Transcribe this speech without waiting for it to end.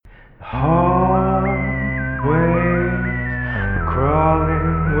Hallways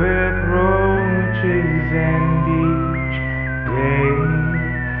crawling with roaches, and each day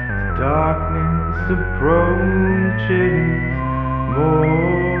darkness approaches.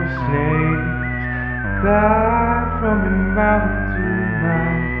 More snakes glide from your mouth to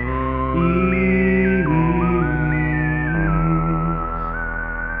my ears.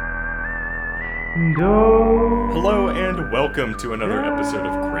 And Hello and welcome to another episode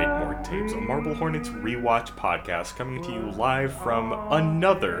of Great More Tapes, a Marble Hornets rewatch podcast coming to you live from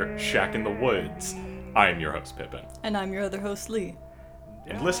another Shack in the Woods. I'm your host, Pippin. And I'm your other host, Lee.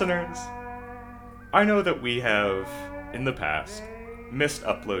 And listeners, I know that we have, in the past, missed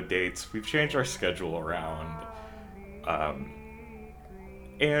upload dates. We've changed our schedule around.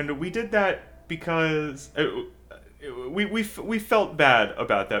 And we did that because we felt bad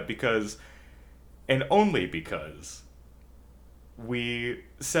about that because, and only because, we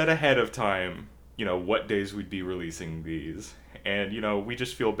said ahead of time, what days we'd be releasing these. And, we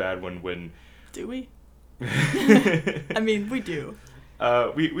just feel bad when Do we? I mean, we do.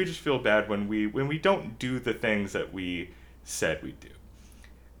 We just feel bad when we don't do the things that we said we'd do.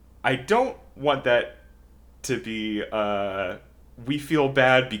 I don't want that to be, we feel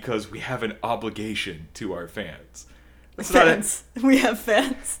bad because we have an obligation to our fans. We have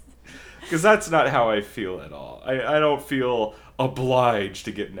fans. Because that's not how I feel at all. I don't feel obliged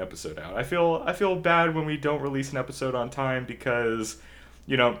to get an episode out. I feel bad when we don't release an episode on time because,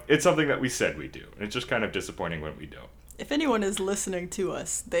 it's something that we said we do. And it's just kind of disappointing when we don't. If anyone is listening to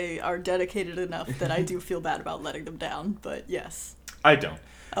us, they are dedicated enough that I do feel bad about letting them down, but yes. I don't.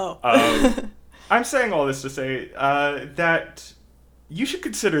 Oh. I'm saying all this to say that you should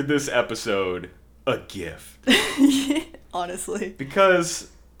consider this episode a gift. Honestly. Because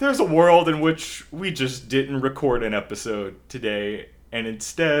there's a world in which we just didn't record an episode today and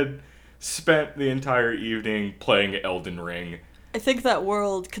instead spent the entire evening playing Elden Ring. I think that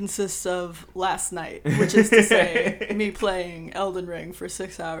world consists of last night, which is to say, me playing Elden Ring for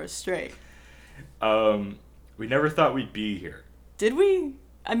 6 hours straight. We never thought we'd be here. Did we?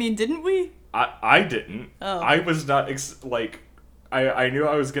 I mean, didn't we? I didn't. Oh. I was not, I knew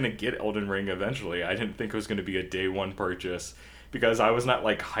I was going to get Elden Ring eventually. I didn't think it was going to be a day one purchase because I was not,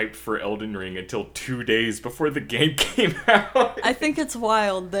 hyped for Elden Ring until 2 days before the game came out. I think it's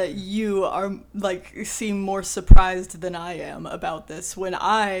wild that you are, seem more surprised than I am about this when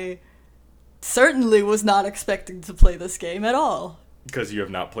I certainly was not expecting to play this game at all. Because you have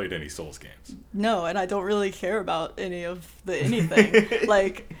not played any Souls games. No, and I don't really care about any of the anything.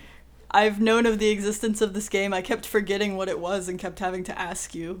 I've known of the existence of this game. I kept forgetting what it was and kept having to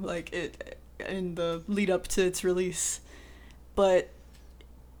ask you, in the lead up to its release. But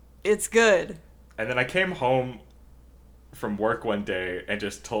it's good. And then I came home from work one day and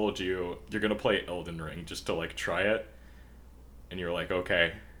just told you, you're going to play Elden Ring just to, try it. And you were like,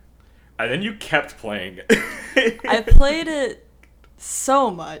 okay. And then you kept playing it. I played it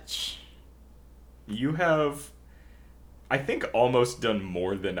so much. You have, I think, almost done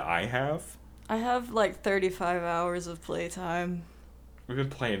more than I have. I have 35 hours of playtime. We've been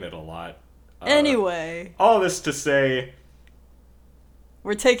playing it a lot. Anyway. All this to say,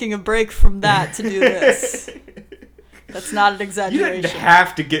 we're taking a break from that to do this. That's not an exaggeration. You didn't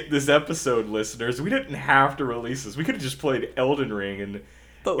have to get this episode, listeners. We didn't have to release this. We could have just played Elden Ring and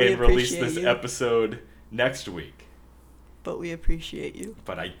released this episode next week. But we appreciate you.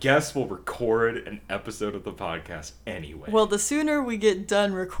 But I guess we'll record an episode of the podcast anyway. Well, the sooner we get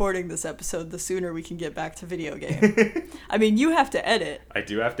done recording this episode, the sooner we can get back to video game. I mean, you have to edit. I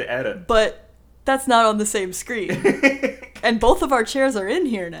do have to edit. But that's not on the same screen. And both of our chairs are in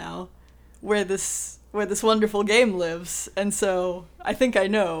here now, where this wonderful game lives. And so I think I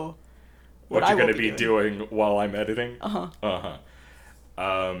know what you're going to be doing while I'm editing.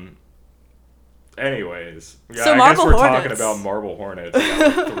 Anyways, yeah, so I Marble guess we're Hornets. talking about Marble Hornets. We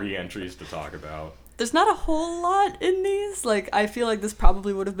got 3 entries to talk about. There's not a whole lot in these. I feel like this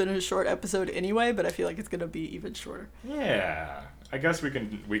probably would have been a short episode anyway, but I feel like it's going to be even shorter. Yeah. I guess we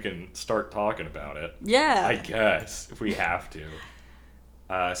can start talking about it. Yeah. I guess, if we have to.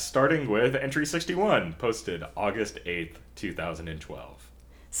 Starting with entry 61, posted August 8th, 2012.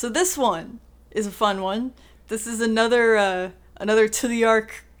 So this one is a fun one. This is another To the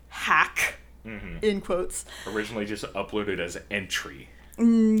Arc hack, in quotes. Originally just uploaded as entry.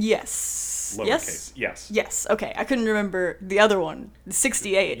 Yes. Lowercase. Yes. Yes. Okay. I couldn't remember the other one.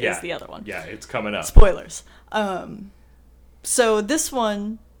 68 is the other one. Yeah, it's coming up. Spoilers. So this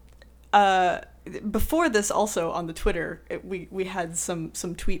one, before this also on the Twitter, we had some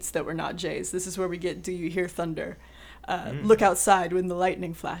tweets that were not Jay's. This is where we get Do You Hear Thunder? Look outside when the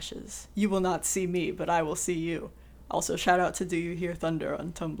lightning flashes. You will not see me, but I will see you. Also, shout out to Do You Hear Thunder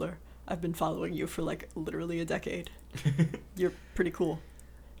on Tumblr. I've been following you for like literally a decade. You're pretty cool.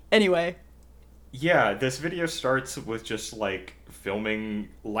 Anyway. Yeah, this video starts with just like filming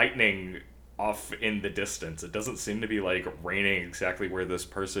lightning off in the distance. It doesn't seem to be like raining exactly where this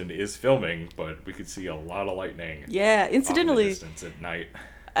person is filming, but we could see a lot of lightning. Yeah, incidentally, off in the distance at night.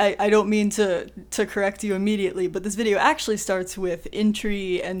 I don't mean to correct you immediately, but this video actually starts with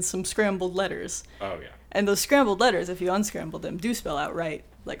entry and some scrambled letters. Oh yeah. And those scrambled letters, if you unscramble them, do spell out right,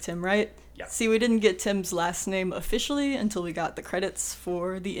 like Tim, right? Yeah. See, we didn't get Tim's last name officially until we got the credits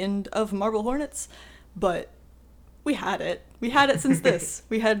for the end of Marble Hornets, but we had it. We had it since this.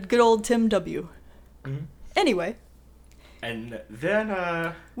 We had good old Tim W. Mm-hmm. Anyway. And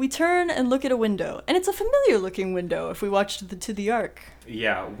then, we turn and look at a window, and it's a familiar-looking window if we watch To the Ark.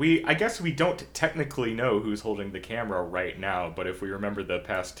 Yeah, I guess we don't technically know who's holding the camera right now, but if we remember the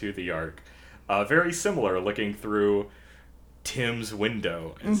past To the Ark, very similar, looking through Tim's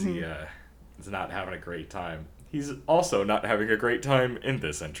window as he is not having a great time. He's also not having a great time in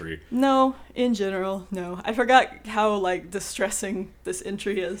this entry. No, in general, no. I forgot how, like, distressing this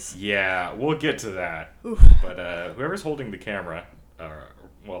entry is. Yeah, we'll get to that. Oof. But whoever's holding the camera,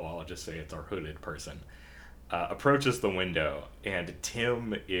 well, I'll just say it's our hooded person, approaches the window, and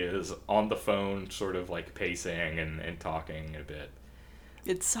Tim is on the phone, sort of like pacing and talking a bit.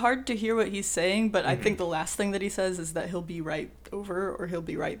 It's hard to hear what he's saying, but I think the last thing that he says is that he'll be right over, or he'll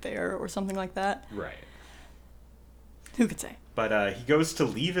be right there, or something like that. Right. Who could say? But he goes to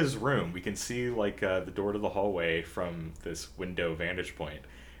leave his room. We can see like the door to the hallway from this window vantage point.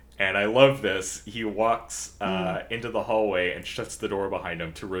 And I love this. He walks into the hallway and shuts the door behind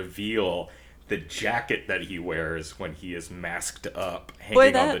him to reveal the jacket that he wears when he is masked up,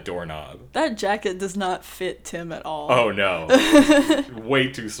 hanging on the doorknob. That jacket does not fit Tim at all. Oh no.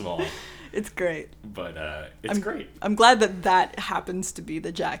 Way too small. It's great. But it's great. I'm glad that happens to be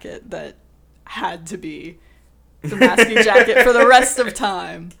the jacket that had to be the masking jacket for the rest of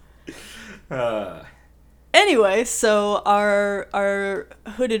time. Anyway, so our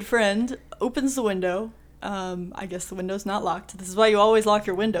hooded friend opens the window. I guess the window's not locked. This is why you always lock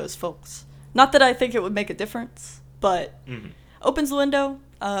your windows, folks. Not that I think it would make a difference, but opens the window,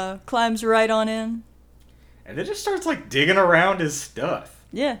 climbs right on in. And then just starts like digging around his stuff.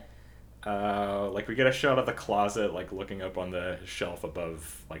 Yeah. Like we get a shot of the closet, like looking up on the shelf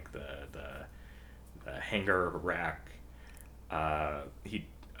above like the hanger rack. Our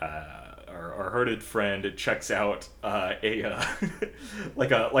hooded friend checks out a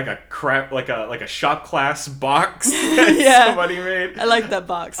shop class box that somebody made. I like that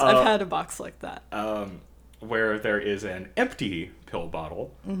box. I've had a box like that. Where there is an empty pill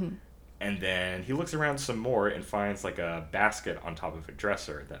bottle. And then he looks around some more and finds like a basket on top of a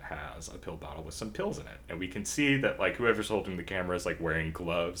dresser that has a pill bottle with some pills in it. And we can see that like whoever's holding the camera is like wearing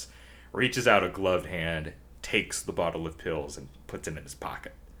gloves, reaches out a gloved hand, takes the bottle of pills and puts it in his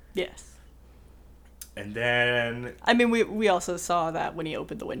pocket. Yes. And then I mean we also saw that when he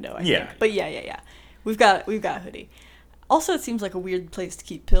opened the window, I think. But yeah. We've got Hoodie. Also, it seems like a weird place to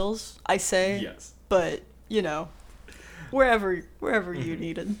keep pills, I say. Yes. But, you know, wherever you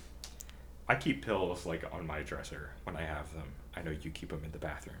needed. I keep pills like on my dresser when I have them. I know you keep them in the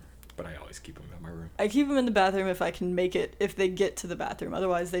bathroom, but I always keep them in my room. I keep them in the bathroom if I can make it, if they get to the bathroom.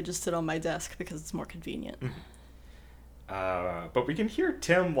 Otherwise, they just sit on my desk because it's more convenient. But we can hear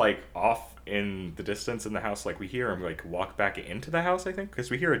Tim like off in the distance in the house. Like we hear him like walk back into the house, I think,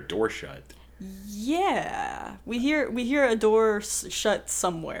 because we hear a door shut. Yeah, we hear a door shut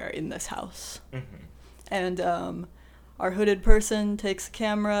somewhere in this house. And our hooded person takes a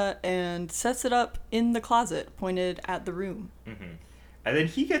camera and sets it up in the closet, pointed at the room. And then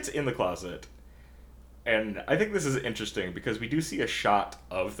he gets in the closet, and I think this is interesting because we do see a shot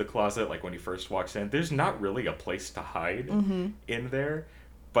of the closet, like when he first walks in. There's not really a place to hide in there,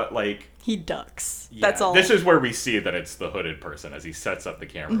 but like... He ducks. Yeah, that's all. This is where we see that it's the hooded person. As he sets up the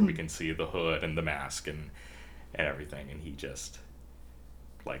camera, we can see the hood and the mask and everything, and he just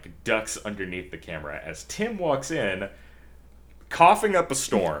like ducks underneath the camera as Tim walks in, coughing up a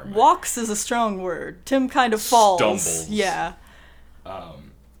storm. Walks is a strong word. Tim kind of falls. Stumbles. Yeah.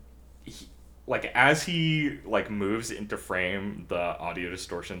 As he like moves into frame, the audio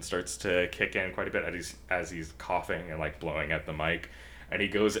distortion starts to kick in quite a bit as he's coughing and like blowing at the mic, and he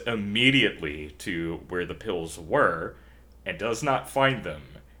goes immediately to where the pills were and does not find them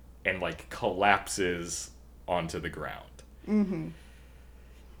and like collapses onto the ground.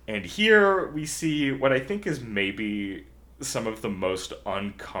 And here we see what I think is maybe some of the most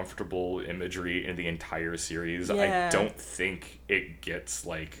uncomfortable imagery in the entire series. Yeah. I don't think it gets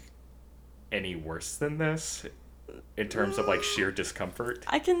like any worse than this in terms of like sheer discomfort.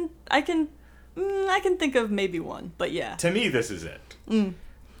 I can think of maybe one, but yeah. To me, this is it.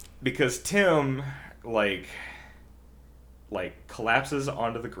 Because Tim, like collapses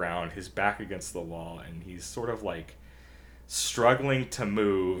onto the ground, his back against the wall, and he's sort of like struggling to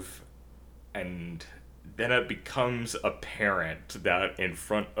move, and then it becomes apparent that in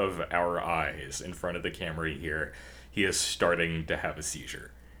front of our eyes, in front of the camera here, he is starting to have a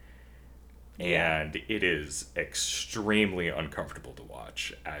seizure. Yeah. And it is extremely uncomfortable to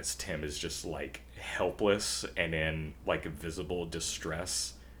watch as Tim is just like helpless and in like visible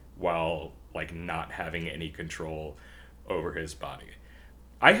distress while like not having any control over his body.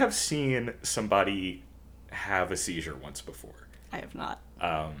 I have seen somebody have a seizure once before. I have not.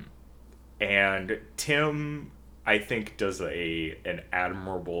 And Tim, I think, does an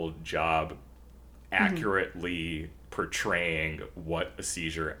admirable job accurately portraying what a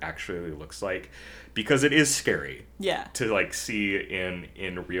seizure actually looks like, because it is scary Yeah. to like see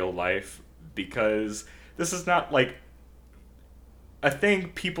in real life, because this is not like a thing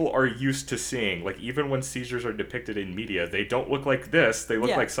people are used to seeing. Like, even when seizures are depicted in media, they don't look like this. They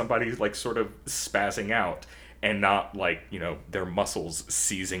look Yeah. like somebody's like sort of spazzing out, and not like, you know, their muscles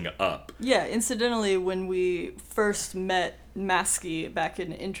seizing up. Yeah, incidentally, when we first met Maskey back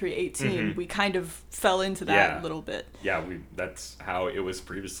in Entry 18, we kind of fell into that Yeah. a little bit. Yeah, that's how it was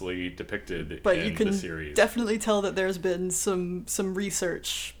previously depicted But in you can the series. definitely tell that there's been some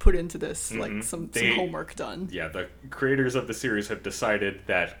research put into this, like some They- homework done. Yeah, the creators of the series have decided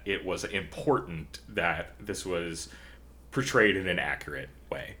that it was important that this was portrayed in an accurate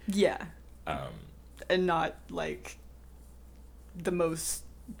way. Yeah. And not like the most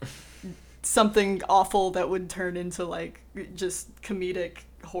something awful that would turn into like just comedic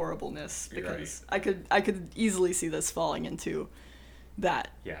horribleness, because I could easily see this falling into that.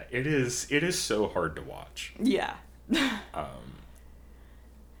 Yeah, it is so hard to watch. Yeah.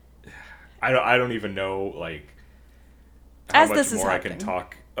 I don't even know like how As much this is more I happening. can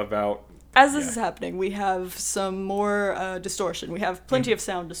talk about. As this Yeah. is happening, we have some more distortion. We have plenty of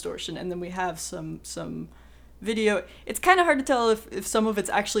sound distortion, and then we have some video. It's kind of hard to tell if some of it's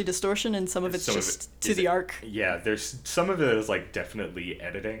actually distortion and some of it's Some of just it- to is the it- arc. Yeah, there's some of it is like definitely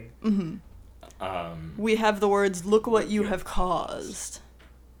editing. We have the words, "Look what you have caused."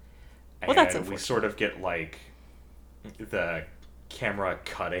 Well, that's and we unfortunate. sort of get like the camera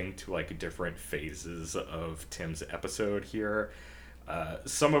cutting to like different phases of Tim's episode here,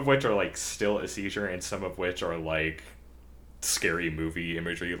 some of which are like still a seizure, and some of which are like scary movie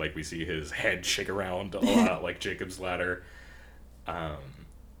imagery, like we see his head shake around a lot, like Jacob's Ladder. I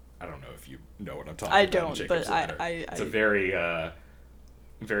don't know if you know what I'm talking I about. don't, Jacob's but Ladder. I It's a very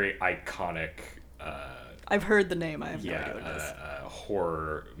very iconic I've heard the name. I have no yeah, idea what it is.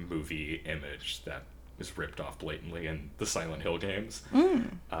 horror movie image that is ripped off blatantly in the Silent Hill games,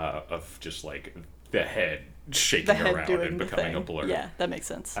 of just like the head shaking The head around doing and the becoming thing. a blur. Yeah, that makes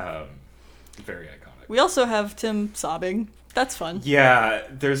sense. Very iconic. We also have Tim sobbing. That's fun. Yeah,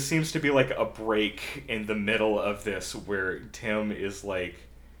 there seems to be like a break in the middle of this where Tim is like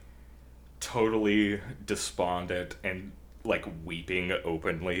totally despondent and like weeping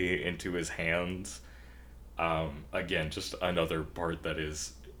openly into his hands. Again, just another part that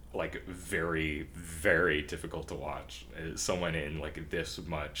is like very, very difficult to watch. Someone in like this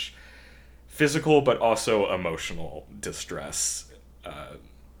much physical but also emotional distress.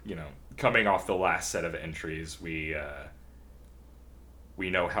 You know, coming off the last set of entries, we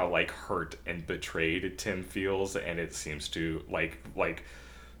know how like hurt and betrayed Tim feels, and it seems to like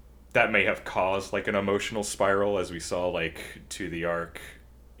that may have caused like an emotional spiral, as we saw like To the Ark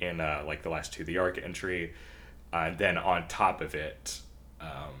in like the last To the Ark entry. And then on top of it,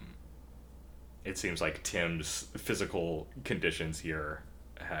 it seems like Tim's physical conditions here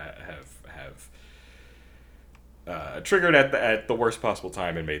have triggered at the worst possible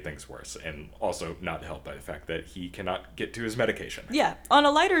time and made things worse, and also not helped by the fact that he cannot get to his medication. Yeah. On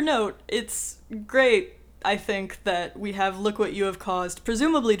a lighter note, it's great, I think, that we have Look What You Have Caused,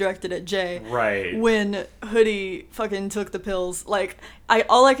 presumably directed at Jay. Right. When Hoodie fucking took the pills. Like,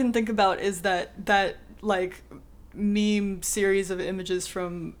 all I can think about is that like meme series of images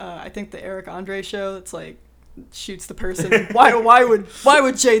from I think the Eric Andre show. It's like shoots the person. Why would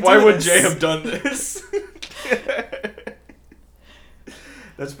Jay do this? Why would Jay have done this?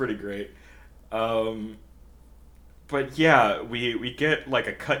 That's pretty great. But yeah, we get like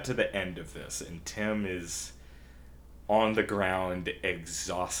a cut to the end of this, and Tim is on the ground,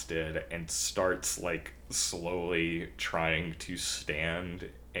 exhausted, and starts like slowly trying to stand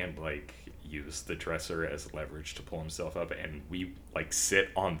and like use the dresser as leverage to pull himself up, and we like sit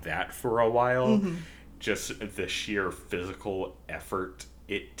on that for a while. Just the sheer physical effort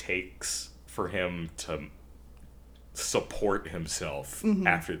it takes for him to support himself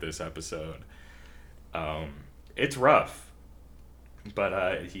after this episode. It's rough,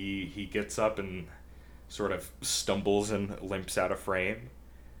 but he gets up and sort of stumbles and limps out of frame,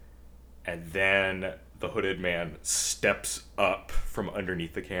 and then the hooded man steps up from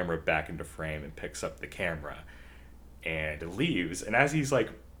underneath the camera back into frame and picks up the camera and leaves. And as he's like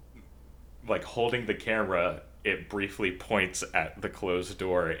holding the camera, it briefly points at the closed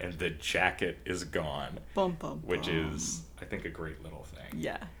door, and the jacket is gone. Bum, bum, which bum. is, I think, a great little thing.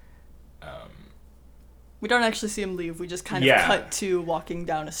 Yeah. We don't actually see him leave. We just kind of Yeah. cut to walking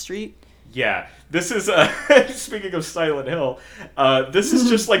down a street. Yeah, this is, speaking of Silent Hill, this is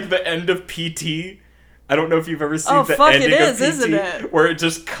just like the end of PT. I don't know if you've ever seen Oh, the fuck, ending it of is, PT, isn't it? where it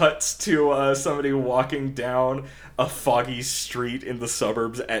just cuts to somebody walking down a foggy street in the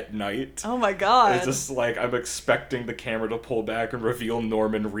suburbs at night. Oh my god. It's just like, I'm expecting the camera to pull back and reveal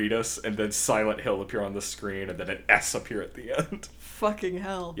Norman Reedus, and then Silent Hill appear on the screen, and then an S appear at the end. Fucking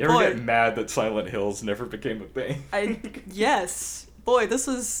hell. You ever Boy, get mad that Silent Hills never became a thing? Yes. Boy, this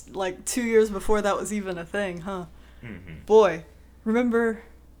was like 2 years before that was even a thing, huh? Mm-hmm. Boy, remember,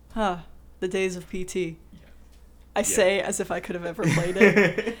 the days of PT. I say as if I could have ever played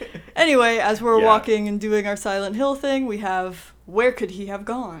it. Anyway, as we're walking and doing our Silent Hill thing, we have Where Could He Have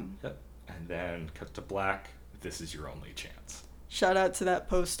Gone? Yep. And then cut to black. This is your only chance. Shout out to that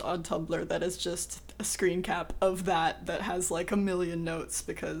post on Tumblr that is just a screen cap of that has like a million notes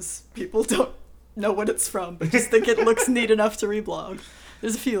because people don't know what it's from, but just think it looks neat enough to reblog.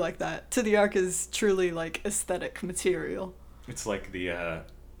 There's a few like that. To the Ark is truly like aesthetic material. It's like the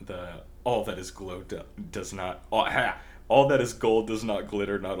all that is glow does not all that is gold does not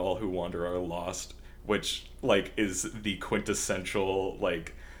glitter, not all who wander are lost, which like is the quintessential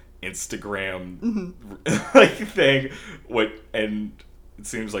like Instagram like thing. And it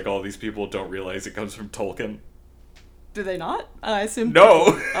seems like all these people don't realize it comes from Tolkien. Do they not? I assume. No.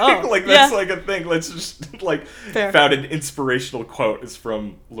 Oh, like that's yeah. like a thing. Let's just like Fair. found an inspirational quote is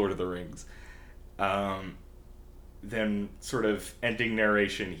from Lord of the Rings. Then sort of ending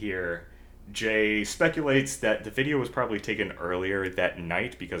narration here. Jay speculates that the video was probably taken earlier that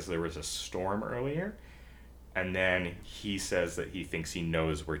night because there was a storm earlier. And then he says that he thinks he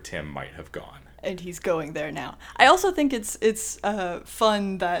knows where Tim might have gone. And he's going there now. I also think it's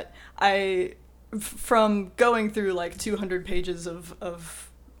fun that from going through like 200 pages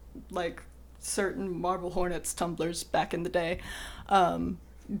of like certain Marble Hornets Tumblrs back in the day,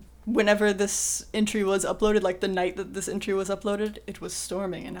 whenever this entry was uploaded, like the night that this entry was uploaded, it was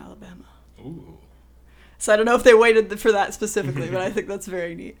storming in Alabama. Ooh. So I don't know if they waited for that specifically, but I think that's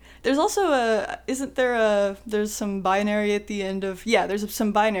very neat. There's also there's some binary at the end of, there's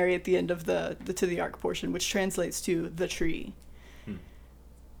some binary at the end of the To the Ark portion, which translates to the tree.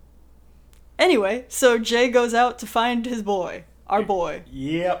 Anyway, so Jay goes out to find his boy, our boy.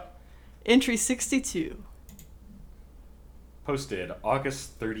 Yep. Entry 62. Posted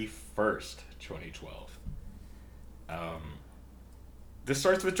August 31st, 2012. This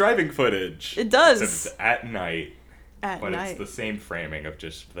starts with driving footage. It does. Except it's at night. But It's the same framing of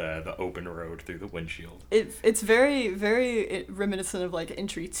just the open road through the windshield. It's very, very reminiscent of like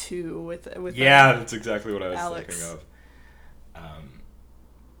Entry 2 with that's exactly what I was Alex. thinking of.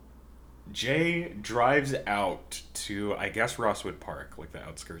 Jay drives out to, I guess, Rosswood Park, like the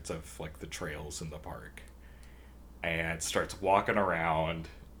outskirts of like the trails in the park, and starts walking around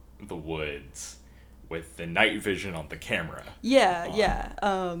the woods with the night vision on the camera.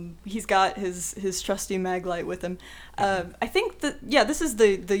 He's got his trusty mag light with him. I think that this is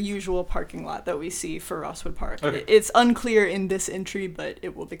the usual parking lot that we see for Rosswood Park. Okay. It's unclear in this entry, but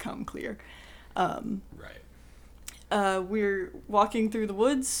it will become clear. Right. We're walking through the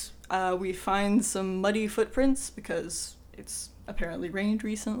woods. We find some muddy footprints because it's apparently rained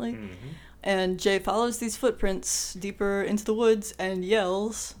recently. And Jay follows these footprints deeper into the woods and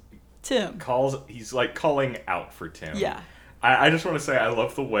yells, Tim. He's like calling out for Tim. Yeah. I just want to say I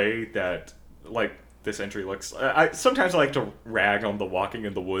love the way that like this entry looks. Sometimes I like to rag on the walking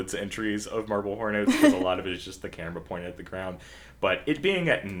in the woods entries of Marble Hornets because a lot of it is just the camera pointed at the ground. But it being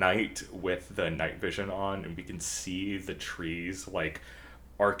at night with the night vision on, and we can see the trees like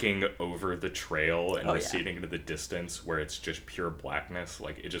arcing over the trail and receding into the distance where it's just pure blackness.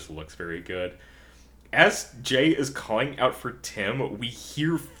 Like, it just looks very good. as Jay is calling out for Tim, we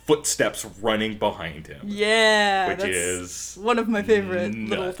hear footsteps running behind him. Yeah, which that's is one of my favorite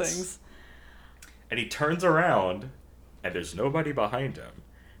little nuts. things. And he turns around, and there's nobody behind him.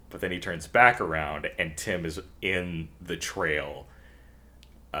 But then he turns back around, and Tim is in the trail,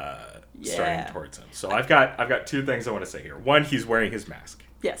 starting towards him. So I've got two things I want to say here. One, he's wearing his mask.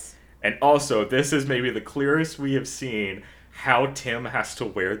 Yes. And also, this is maybe the clearest we have seen how Tim has to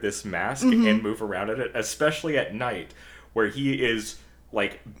wear this mask and move around in it, especially at night, where he is,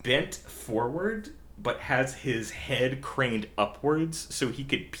 like, bent forward, but has his head craned upwards so he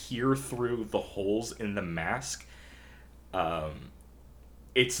could peer through the holes in the mask.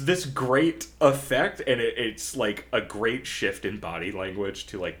 It's this great effect, and it's, like, a great shift in body language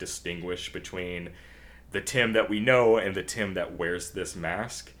to, like, distinguish between the Tim that we know and the Tim that wears this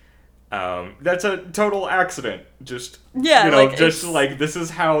mask. That's a total accident. Just, Yeah, you know, like, just it's- like, this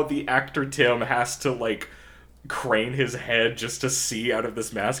is how the actor Tim has to, like, crane his head just to see out of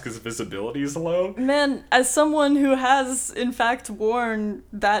this mask because visibility is low. Man, as someone who has, in fact, worn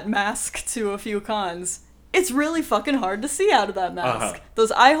that mask to a few cons, it's really fucking hard to see out of that mask.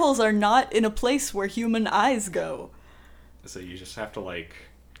 Those eye holes are not in a place where human eyes go. So you just have to, like,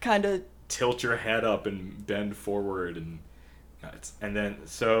 Kind of. tilt your head up and bend forward and nuts. And then,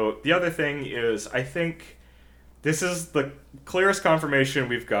 so the other thing is, I think this is the clearest confirmation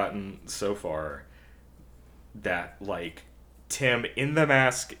we've gotten so far that, like, Tim in the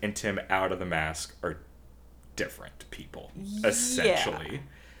mask and Tim out of the mask are different people, essentially.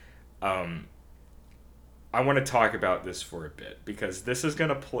 I want to talk about this for a bit because this is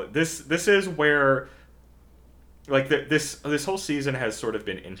gonna play. This is where, like, this whole season has sort of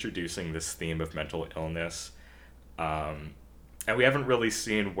been introducing this theme of mental illness, and we haven't really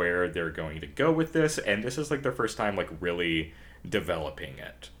seen where they're going to go with this. And this is, like, their first time, like, really developing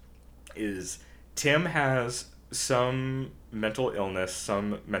it. Is Tim has some mental illness,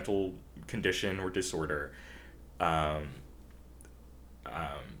 some mental condition or disorder, that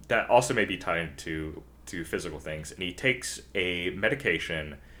also may be tied to physical things, and he takes a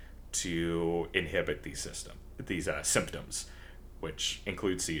medication to inhibit these symptoms, which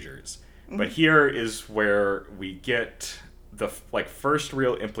include seizures. Mm-hmm. But here is where we get the, like, first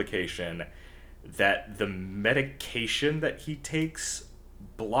real implication that the medication that he takes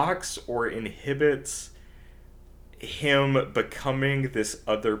blocks or inhibits him becoming this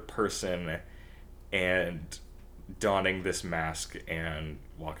other person and donning this mask and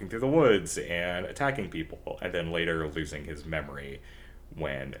walking through the woods and attacking people, and then later losing his memory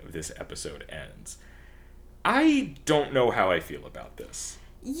when this episode ends. I don't know how I feel about this.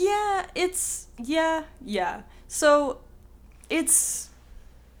 Yeah, So,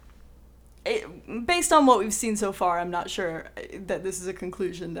 based on what we've seen so far, I'm not sure that this is a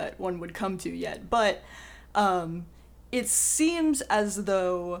conclusion that one would come to yet, but it seems as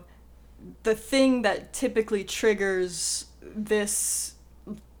though the thing that typically triggers this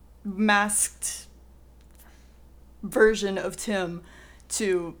masked version of Tim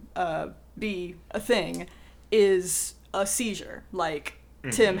to be a thing is a seizure. Like,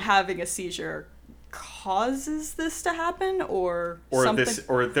 Tim having a seizure causes this to happen, or something?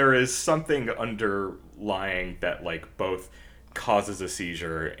 Or there is something underlying that, like, both causes a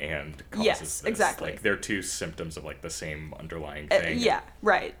seizure and causes Yes, this. exactly. Like, they're two symptoms of, like, the same underlying thing. Yeah,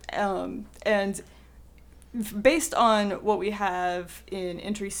 right. And based on what we have in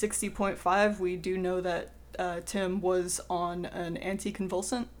entry 60.5, we do know that Tim was on an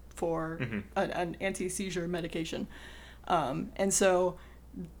anticonvulsant for an anti-seizure medication. And so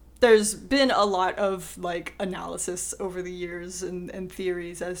there's been a lot of, like, analysis over the years and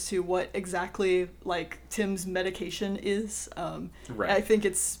theories as to what exactly, like, Tim's medication is. Right. I think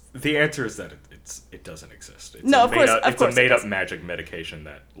it's... The answer is that it doesn't exist. It's No, a of course It's it a made-up doesn't. magic medication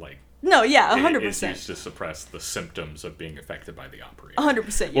that, like... No, yeah, 100%. Is used to suppress the symptoms of being affected by the operator. 100%,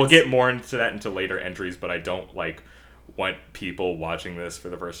 yes. We'll get more into that into later entries, but I don't, like, want people watching this for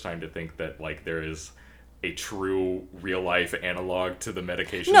the first time to think that, like, there is a true real-life analog to the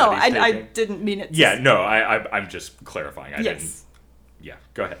medication No, that he's I taking. didn't mean it. Yeah, no, I'm just clarifying. I Yes. didn't... Yeah,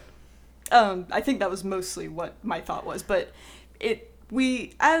 go ahead. I think that was mostly what my thought was, but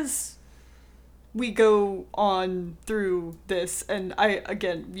as we go on through this, and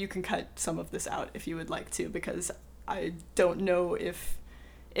again, you can cut some of this out if you would like to, because I don't know if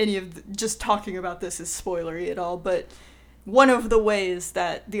any of just talking about this is spoilery at all, but one of the ways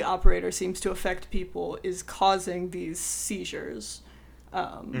that the operator seems to affect people is causing these seizures.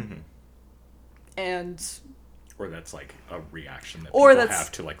 And... Or that's, like, a reaction that Or people that's-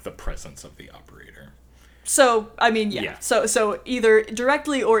 have to, like, the presence of the operator. So, I mean, yeah. Yeah. So either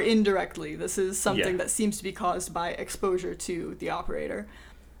directly or indirectly, this is something Yeah. that seems to be caused by exposure to the operator.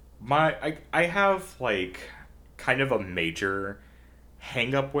 I have like kind of a major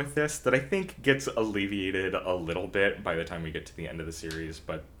hang up with this that I think gets alleviated a little bit by the time we get to the end of the series,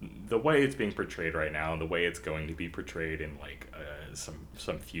 but the way it's being portrayed right now and the way it's going to be portrayed in like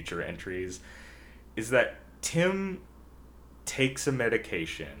some future entries is that Tim takes a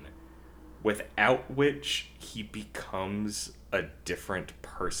medication without which he becomes a different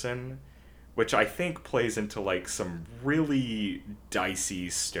person, which I think plays into like some really dicey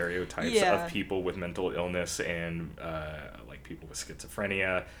stereotypes Yeah. of people with mental illness and like people with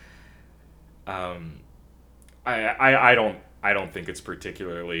schizophrenia. I don't think it's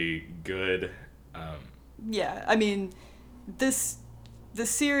particularly good. Yeah, I mean, the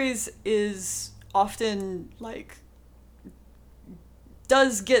series is often like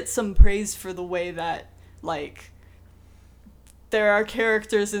does get some praise for the way that like there are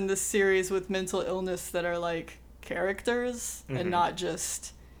characters in this series with mental illness that are like characters and not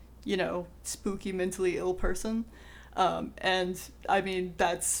just, you know, spooky mentally ill person. And I mean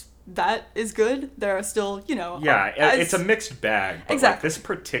that is good. There are still, you know, It's a mixed bag. But Exactly. Like this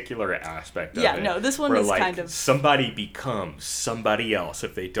particular aspect of Yeah, it. no, this one where, is like, kind of- somebody becomes somebody else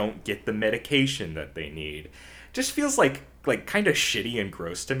if they don't get the medication that they need. Just feels like kind of shitty and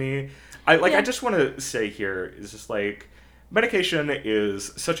gross to me. I Yeah. just want to say here is just like medication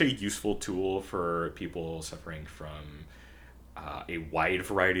is such a useful tool for people suffering from a wide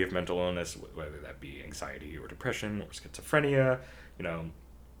variety of mental illness, whether that be anxiety or depression or schizophrenia, you know,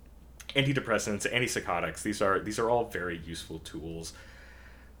 antidepressants, antipsychotics. These are all very useful tools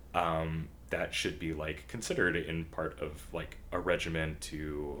that should be like considered in part of like a regimen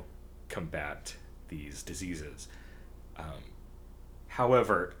to combat these diseases.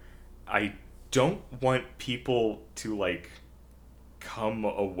 However, I don't want people to like come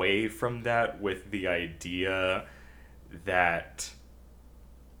away from that with the idea that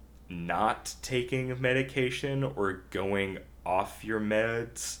not taking medication or going off your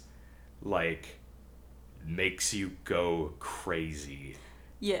meds like makes you go crazy.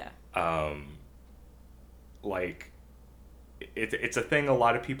 yeah. Like it's a thing a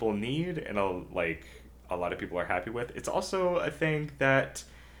lot of people need and a lot of people are happy with. It's also a thing that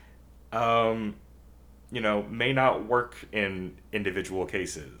you know, may not work in individual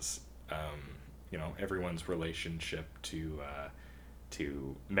cases. You know, everyone's relationship to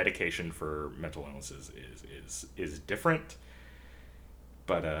medication for mental illnesses is different.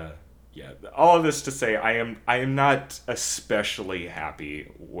 But yeah, all of this to say, I am not especially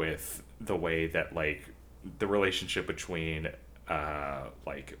happy with the way that like the relationship between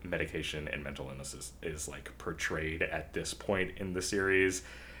like medication and mental illness is like portrayed at this point in the series.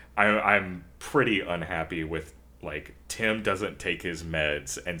 I'm pretty unhappy with like Tim doesn't take his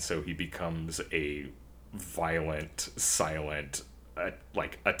meds and so he becomes a violent, silent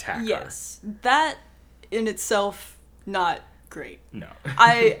like attacker. Yes. That in itself not great. No.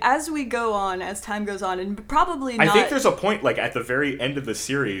 As we go on, as time goes on, and probably not. I think there's a point like at the very end of the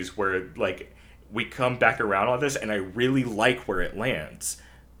series where like we come back around on this and I really like where it lands.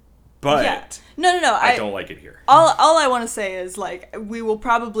 But yeah. No. I don't like it here. All I want to say is like we will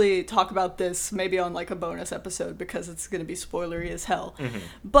probably talk about this maybe on like a bonus episode because it's going to be spoilery as hell. Mm-hmm.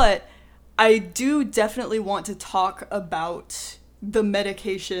 But I do definitely want to talk about the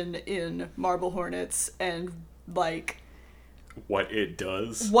medication in Marble Hornets and like What it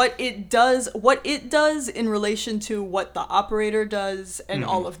does what it does in relation to what the operator does and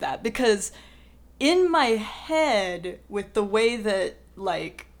all of that, because in my head with the way that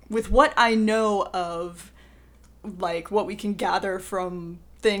like with what I know of like what we can gather from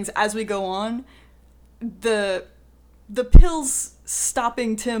things as we go on, the pills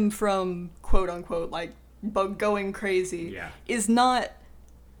stopping Tim from quote unquote like going crazy is not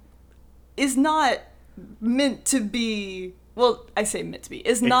meant to be. Well, I say meant to be.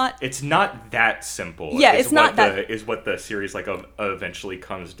 It's not that simple. Yeah, it's not that. Is what the series like eventually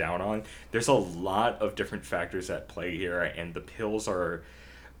comes down on. There's a lot of different factors at play here, and the pills are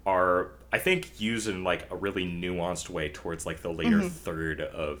I think used in like a really nuanced way towards like the later third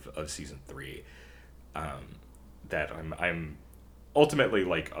of season 3. That I'm ultimately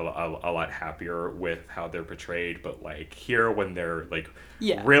like a lot happier with how they're portrayed, but like here when they're like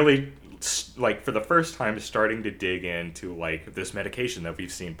really like for the first time starting to dig into like this medication that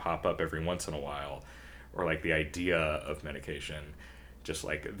we've seen pop up every once in a while, or like the idea of medication, just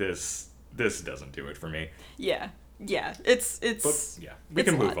like this doesn't do it for me. It's But yeah, we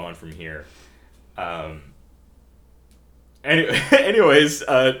can move on from here. Anyways,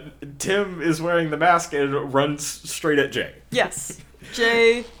 Tim is wearing the mask and runs straight at Jay. Yes.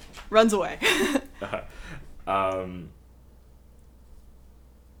 Jay runs away.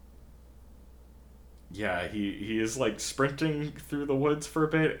 Yeah, he is like sprinting through the woods for a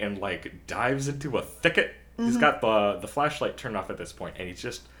bit and like dives into a thicket. He's got the flashlight turned off at this point, and he's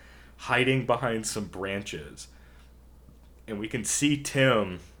just hiding behind some branches. And we can see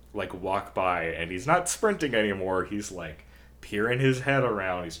Tim like walk by, and he's not sprinting anymore. He's like peering his head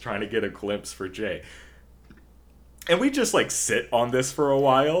around. He's trying to get a glimpse for Jay. And we just like sit on this for a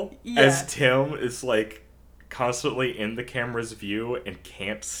while as Tim is like constantly in the camera's view and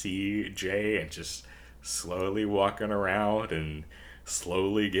can't see Jay, and just slowly walking around and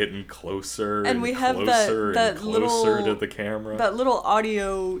slowly getting closer and we have closer that and closer little, to the camera. That little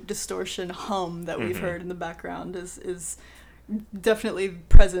audio distortion hum that we've heard in the background is definitely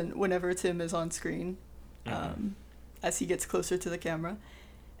present whenever Tim is on screen, as he gets closer to the camera.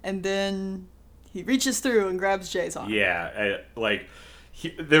 And then he reaches through and grabs Jay's arm. Yeah,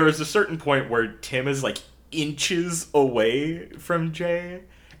 there is a certain point where Tim is like inches away from Jay,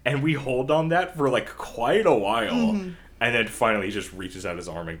 and we hold on that for like quite a while. And then finally he just reaches out his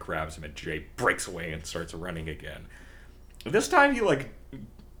arm and grabs him, and Jay breaks away and starts running again. This time he like,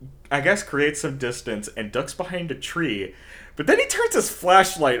 I guess, creates some distance and ducks behind a tree, but then he turns his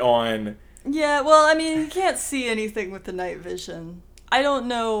flashlight on. Yeah, well, I mean, he can't see anything with the night vision. I don't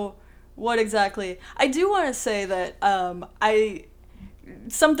know what exactly. I do want to say that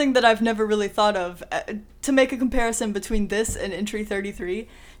something that I've never really thought of, to make a comparison between this and Entry 33,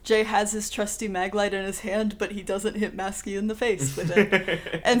 Jay has his trusty maglite in his hand, but he doesn't hit Masky in the face with it.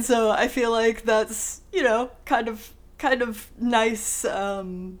 And so I feel like that's, kind of nice.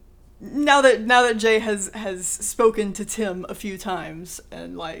 Now that Jay has spoken to Tim a few times,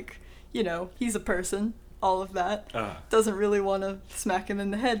 and like, he's a person, all of that, doesn't really want to smack him in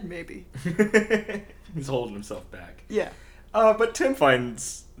the head, maybe. He's holding himself back. Yeah. But Tim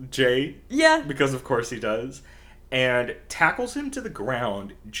finds Jay. Yeah. Because of course he does. And tackles him to the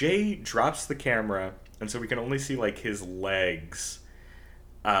ground. Jay drops the camera, and so we can only see like his legs.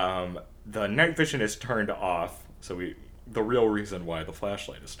 The night vision is turned off, so the real reason why the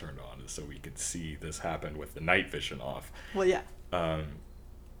flashlight is turned on is so we could see this happen with the night vision off. Well, yeah.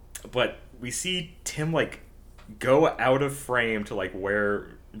 But we see Tim like go out of frame to like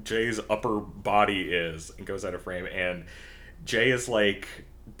where Jay's upper body is, and goes out of frame, and Jay is like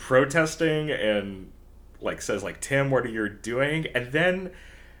protesting and like says like, Tim, what are you doing? And then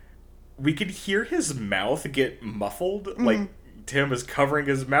we could hear his mouth get muffled, like Tim is covering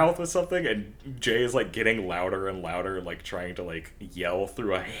his mouth with something, and Jay is like getting louder and louder, like trying to like yell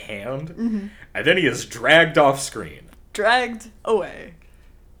through a hand. And then he is dragged off screen. Dragged away.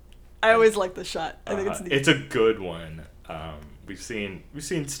 I always like the shot. I think it's neat. It's a good one. We've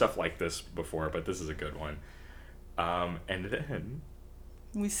seen stuff like this before, but this is a good one. And then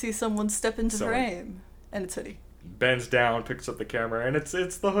we see someone step into frame, and it's Hoodie. Bends down, picks up the camera, and it's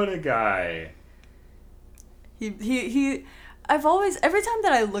the hooded guy. He I've always, every time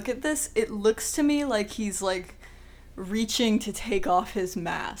that I look at this, it looks to me like he's like reaching to take off his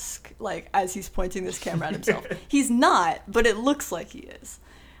mask, like as he's pointing this camera at himself. He's not, but it looks like he is.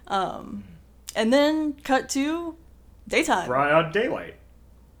 And then cut to daytime. Broad daylight.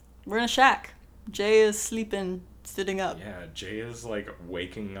 We're in a shack. Jay is sleeping, sitting up. Yeah, Jay is like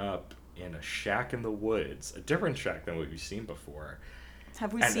waking up in a shack in the woods, a different shack than what we've seen before.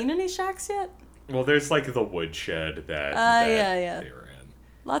 Have we seen any shacks yet? Well, there's like the woodshed that they were in.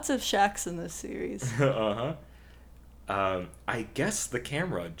 Lots of shacks in this series. I guess the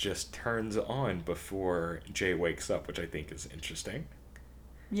camera just turns on before Jay wakes up, which I think is interesting.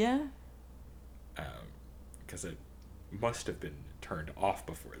 Yeah. Because it must have been turned off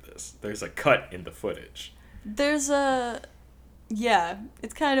before this. There's a cut in the footage. Yeah,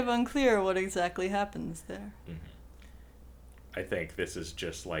 it's kind of unclear what exactly happens there. I think this is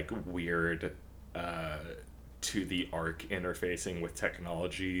just like weird to the Arc interfacing with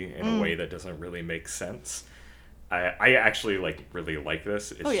technology in a way that doesn't really make sense. I actually really like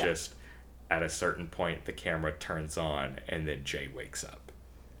this. It's just at a certain point the camera turns on and then Jay wakes up.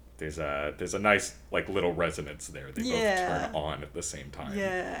 There's a nice little resonance there. They both turn on at the same time.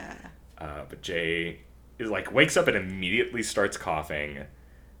 Yeah. But Jay is wakes up and immediately starts coughing,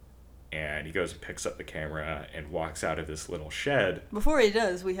 and he goes and picks up the camera and walks out of this little shed. Before he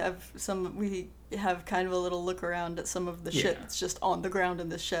does, we have kind of a little look around at some of the shit that's just on the ground in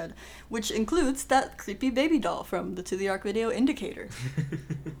this shed, which includes that creepy baby doll from the To the Arc video indicator.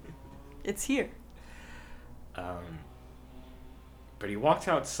 It's here. But he walks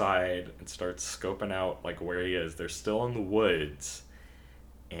outside and starts scoping out like where he is. They're still in the woods.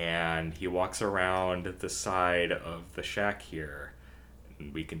 And he walks around the side of the shack here.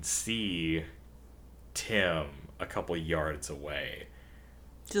 And we can see Tim a couple yards away.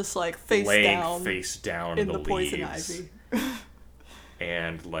 Just like face laying down. face down in the poison leaves. ivy.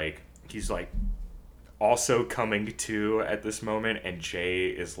 And like he's like also coming to at this moment, and Jay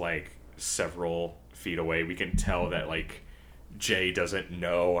is like several feet away. We can tell that like Jay doesn't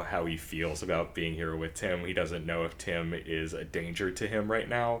know how he feels about being here with Tim. He doesn't know if Tim is a danger to him right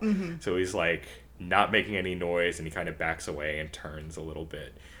now. Mm-hmm. So he's like not making any noise, and he kind of backs away and turns a little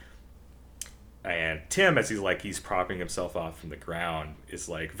bit. And Tim, as he's propping himself off from the ground, is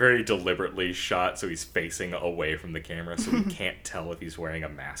like very deliberately shot so he's facing away from the camera, so we can't tell if he's wearing a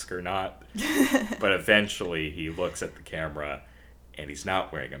mask or not. But eventually he looks at the camera and he's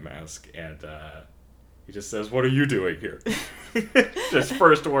not wearing a mask, and he just says, "What are you doing here?" Just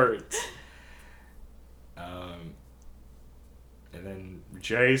first words. And then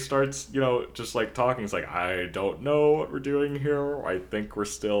Jay starts, just like talking. He's like, "I don't know what we're doing here. I think we're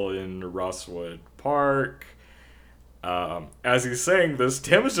still in Rosswood Park." As he's saying this,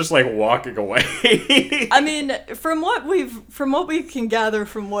 Tim is just like walking away. I mean, from what we can gather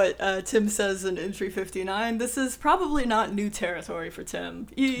from what Tim says in entry 59, this is probably not new territory for Tim.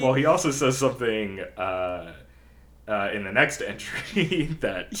 Well, he also says something in the next entry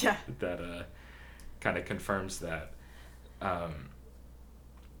that kind of confirms that.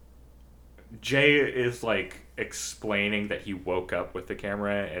 Jay is like explaining that he woke up with the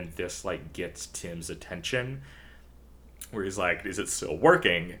camera, and this like gets Tim's attention, where he's like, "Is it still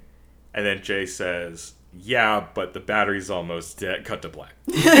working?" And then Jay says, "Yeah, but the battery's almost dead." Cut to black.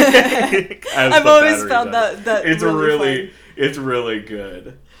 I've always found that it's really it's really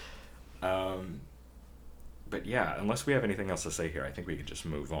good. But yeah, unless we have anything else to say here, I think we can just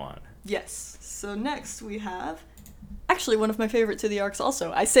move on. Yes. So next we have, actually, one of my favorite To The Arcs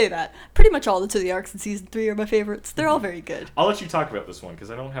also. I say that. Pretty much all the To The Arcs in Season 3 are my favorites. They're all very good. I'll let you talk about this one,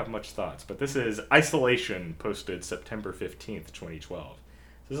 because I don't have much thoughts. But this is Isolation, posted September 15th, 2012.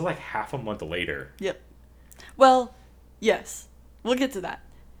 This is like half a month later. Yep. Well, yes. We'll get to that.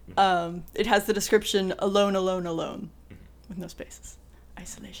 It has the description, alone, alone, alone. With no spaces.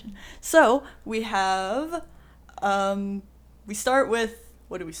 Isolation. So, we have... we start with...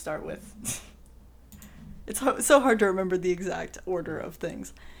 What do we start with? It's so hard to remember the exact order of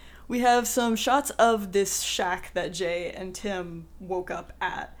things. We have some shots of this shack that Jay and Tim woke up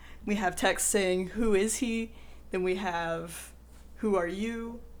at. We have text saying, "Who is he?" Then we have, "Who are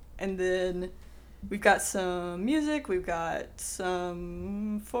you?" And then we've got some music. We've got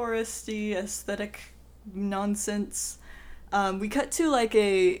some foresty aesthetic nonsense. We cut to like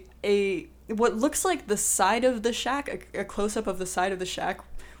a what looks like the side of the shack, a close-up of the side of the shack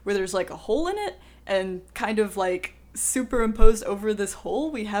where there's like a hole in it, and kind of like superimposed over this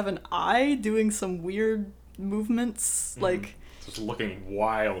hole we have an eye doing some weird movements, like just looking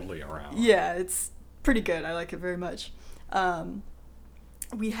wildly around. Yeah, it's pretty good. I like it very much.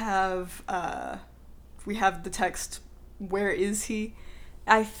 We have the text, "Where is he?"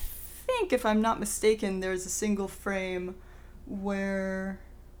 I think, if I'm not mistaken, there's a single frame where,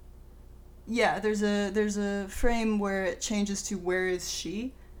 yeah, there's a frame where it changes to "Where is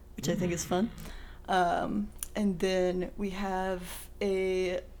she?" which I think is fun. And then we have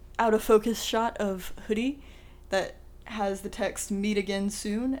a out of focus shot of Hoodie that has the text "Meet again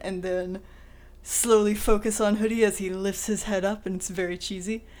soon," and then slowly focus on Hoodie as he lifts his head up, and it's very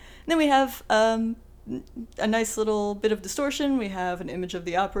cheesy. And then we have a nice little bit of distortion. We have an image of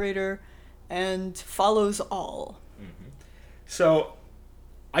the operator, and "follows all." Mm-hmm. So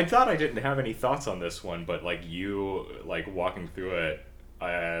I thought I didn't have any thoughts on this one, but like you like walking through it,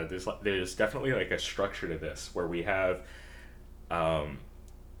 there's definitely like a structure to this where we have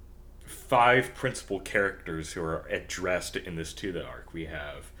 5 principal characters who are addressed in this To The Arc. We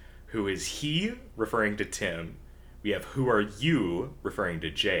have "Who is he?" referring to Tim. We have "Who are you?" referring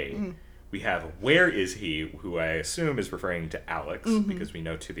to Jay. We have "Where is he?" who I assume is referring to Alex, because we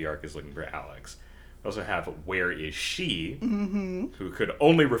know To The Arc is looking for Alex. We also have "Where is she?" who could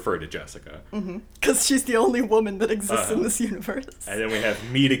only refer to Jessica. Because she's the only woman that exists in this universe. And then we have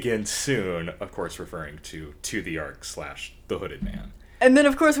 "Meet again soon," of course referring to The Arc / the Hooded Man. And then,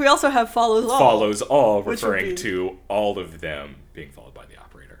 of course, we also have "follows all." "Follows all," which would referring be... to all of them being followed by the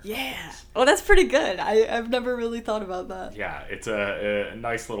operator. Yeah. Well, that's pretty good. I've never really thought about that. Yeah, it's a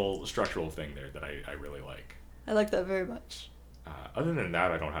nice little structural thing there that I really like. I like that very much. Other than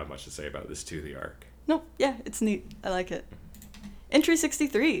that, I don't have much to say about this To The Arc. Nope. Yeah, it's neat. I like it. Entry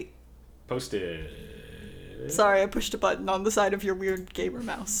 63. Posted Sorry, I pushed a button on the side of your weird gamer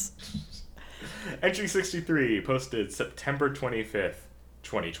mouse. Entry 63, posted September 25th,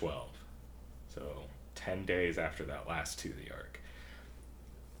 2012. So, 10 days after that last to the arc.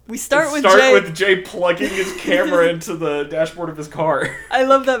 We start with Jay plugging his camera into the dashboard of his car. I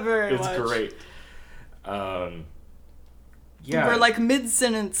love that very It's much. great. Yeah. Where, like,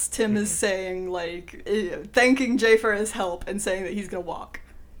 mid-sentence, Tim is saying, like, thanking Jay for his help and saying that he's gonna walk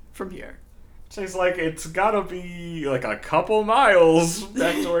from here. She's like, it's gotta be like a couple miles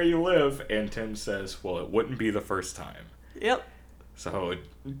back to where you live. And Tim says, well, it wouldn't be the first time. Yep. So,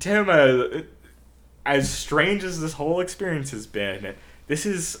 Tim, as strange as this whole experience has been, this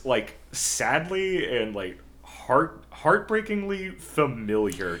is, like, sadly and, like, heartbreakingly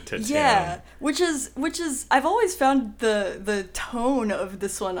familiar to Tim. Yeah, which is I've always found the tone of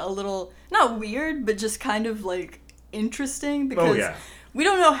this one a little, not weird, but just kind of, like, interesting, because we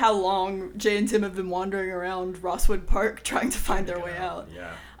don't know how long Jay and Tim have been wandering around Rosswood Park trying to find their way out.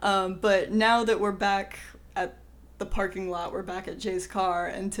 Yeah. But now that we're back at the parking lot, we're back at Jay's car,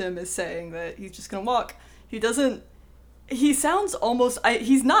 and Tim is saying that he's just gonna walk. He sounds almost,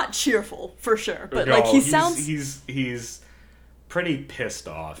 he's not cheerful, for sure, but, no, like, sounds... He's pretty pissed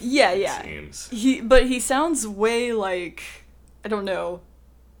off, Yeah. it seems. But he sounds way, like, I don't know,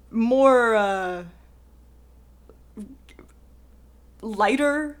 more,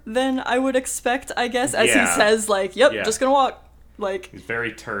 lighter than I would expect, I guess, as he says, like, yep, just gonna walk. Like, he's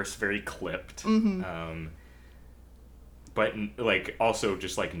very terse, very clipped. Mm-hmm. But, like, also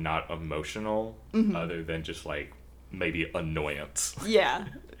just, like, not emotional, Mm-hmm. other than just, like, maybe annoyance. Yeah,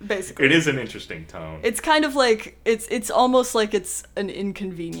 basically. It is an interesting tone. It's kind of like, it's almost like it's an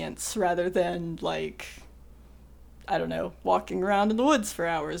inconvenience rather than, like, I don't know, walking around in the woods for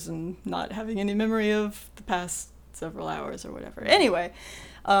hours and not having any memory of the past several hours or whatever. Anyway,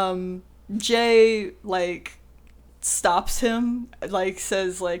 Jay, like, stops him, like,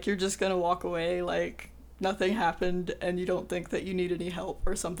 says, like, you're just gonna walk away, like, nothing happened and you don't think that you need any help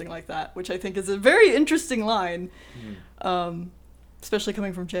or something like that, which I think is a very interesting line, especially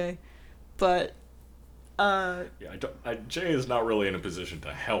coming from Jay. But Jay is not really in a position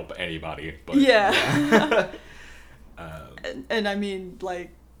to help anybody, but yeah. And I mean, like,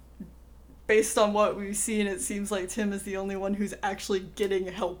 based on what we've seen, it seems like Tim is the only one who's actually getting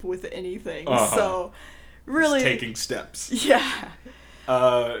help with anything. So really he's taking steps. Yeah.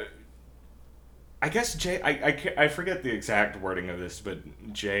 I guess Jay, I forget the exact wording of this, but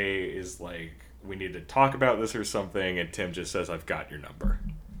Jay is like, we need to talk about this or something, and Tim just says, I've got your number.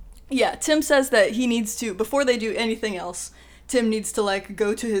 Yeah, Tim says that he needs to, before they do anything else, Tim needs to, like,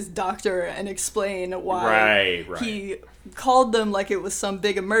 go to his doctor and explain why he called them like it was some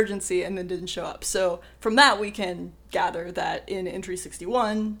big emergency and then didn't show up. So from that we can gather that in entry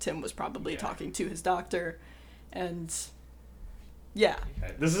 61, Tim was probably talking to his doctor, and... Yeah.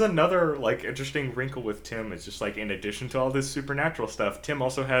 This is another, like, interesting wrinkle with Tim. It's just, like, in addition to all this supernatural stuff, Tim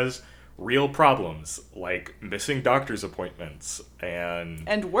also has real problems, like missing doctor's appointments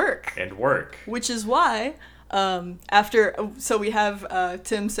and work. Which is why, so we have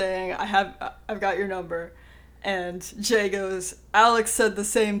Tim saying, I've got your number, and Jay goes, Alex said the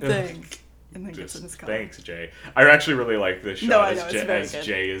same thing. And then gets in his car. Thanks, Jay. I actually really like this shot. No, I know, it's very good.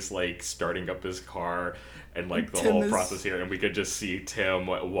 Jay is, like, starting up his car and, like, the Tim whole process here, and we could just see Tim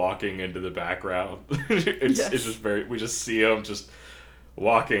walking into the background. It's just we just see him just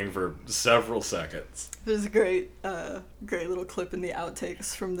walking for several seconds. There's a great little clip in the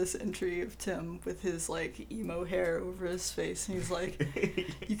outtakes from this entry of Tim with his, like, emo hair over his face, and he's like,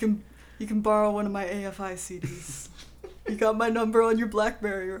 you can borrow one of my AFI CDs. You got my number on your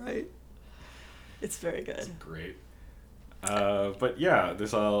BlackBerry, right? It's very good. It's great. But yeah,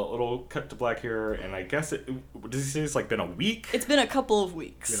 there's a little cut to black here, and I guess does he say it's, like, been a week? It's been a couple of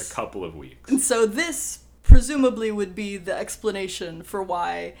weeks. It's been a couple of weeks. And so this presumably would be the explanation for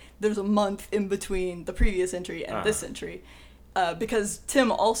why there's a month in between the previous entry and this entry. Because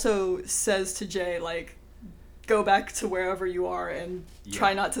Tim also says to Jay, like, go back to wherever you are and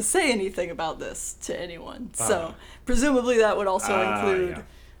try not to say anything about this to anyone. So presumably that would also include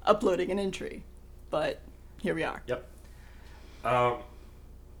uploading an entry. But here we are. Yep.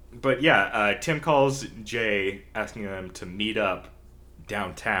 But yeah, Tim calls Jay asking them to meet up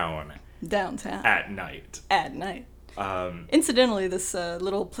downtown. At night. Incidentally, this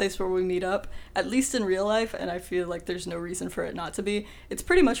little place where we meet up, at least in real life, and I feel like there's no reason for it not to be, it's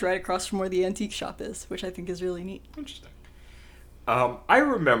pretty much right across from where the antique shop is, which I think is really neat. Interesting. I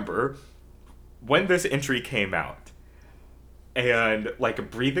remember when this entry came out, and, like,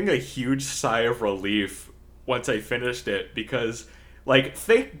 breathing a huge sigh of relief once I finished it, because Like,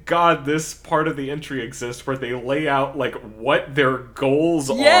 thank God this part of the entry exists where they lay out, like, what their goals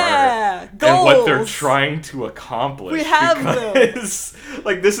are. Goals! And what they're trying to accomplish. We have because,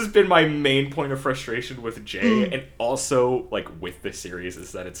 like, this has been my main point of frustration with Jay, and also, like, with the series,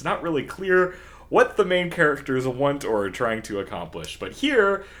 is that it's not really clear what the main characters want or are trying to accomplish. But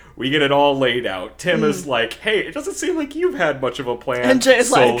here, we get it all laid out. Tim is like, hey, it doesn't seem like you've had much of a plan. And Jay's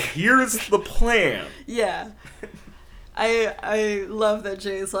so like... here's the plan. Yeah. I love that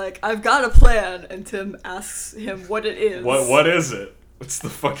Jay's like, I've got a plan, and Tim asks him what it is. What is it? What's the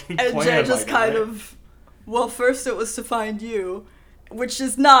fucking plan? And Jay just kind of, well, first it was to find you, which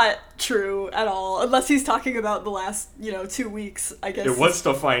is not true at all, unless he's talking about the last, 2 weeks, I guess. It was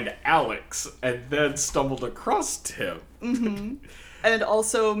to find Alex, and then stumbled across Tim. Mm-hmm. And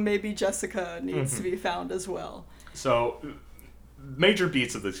also maybe Jessica needs to be found as well. So... major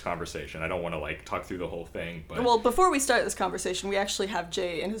beats of this conversation. I don't want to like talk through the whole thing, but well, before we start this conversation, we actually have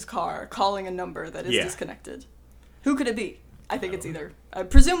Jay in his car calling a number that is disconnected. Who could it be? I think it's either.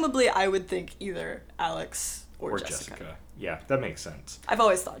 Presumably, I would think either Alex or Jessica. Yeah, that makes sense. I've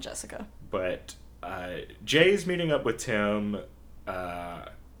always thought Jessica. But Jay's meeting up with Tim. I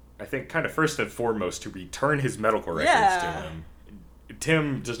think kind of first and foremost to return his medical records to him.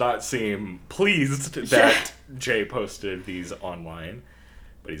 Tim does not seem pleased that Jay posted these online,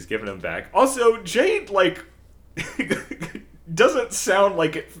 but he's giving them back. Also, Jay, like, doesn't sound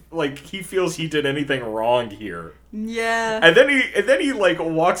like he feels he did anything wrong here. Yeah. And then he like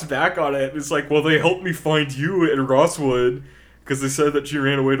walks back on it and is like, well, they helped me find you in Rosswood because they said that you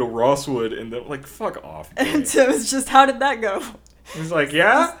ran away to Rosswood, and they're like, fuck off. Jay. And Tim is just, how did that go? He's like,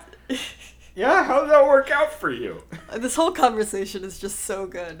 yeah? Yeah, how did that work out for you? This whole conversation is just so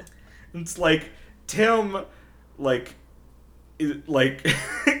good. It's like Tim, like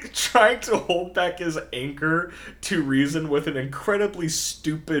trying to hold back his anger to reason with an incredibly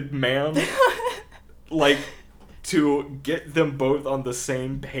stupid man, like to get them both on the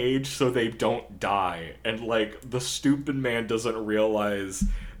same page so they don't die. And like the stupid man doesn't realize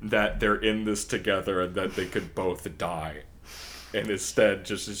that they're in this together and that they could both die. And instead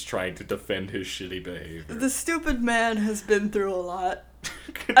just is trying to defend his shitty behavior. The stupid man has been through a lot.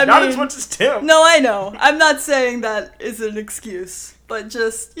 Not as much as Tim. No, I know. I'm not saying that is an excuse. But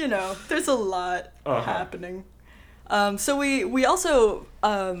just, there's a lot happening. So we also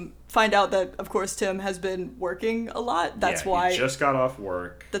find out that, of course, Tim has been working a lot. That's why he just got off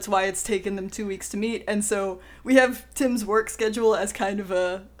work. That's why it's taken them 2 weeks to meet. And so we have Tim's work schedule as kind of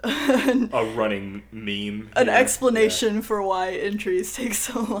a running meme. An explanation for why entries take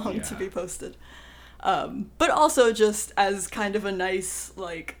so long to be posted. But also just as kind of a nice,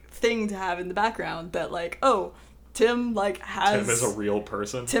 like, thing to have in the background that, like, oh, Tim, like, has... Tim is a real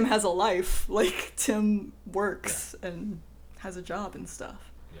person. Tim has a life. Like, Tim works and has a job and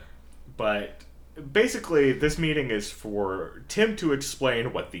stuff. Yeah. But basically, this meeting is for Tim to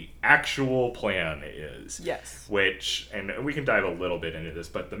explain what the actual plan is. Yes. Which, and we can dive a little bit into this,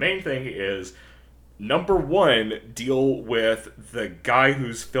 but the main thing is, number one, deal with the guy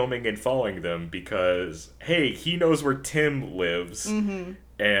who's filming and following them because, hey, he knows where Tim lives and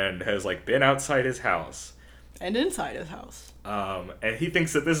has, like, been outside his house. And inside his house. And he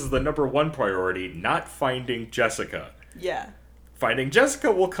thinks that this is the number one priority, not finding Jessica. Yeah. Finding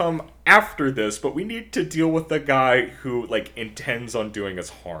Jessica will come after this, but we need to deal with the guy who, like, intends on doing us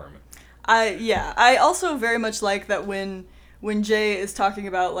harm. I also very much like that when Jay is talking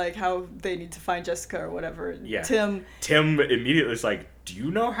about, like, how they need to find Jessica or whatever, Tim immediately is like, do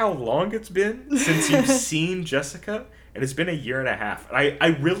you know how long it's been since you've seen Jessica? And it's been 1.5 years. And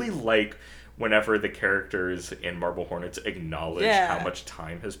I really like whenever the characters in Marble Hornets acknowledge how much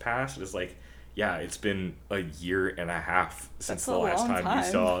time has passed. It's like, yeah, it's been 1.5 years since the last time you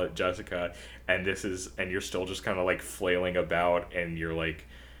saw Jessica, and you're still just kind of like flailing about, and your like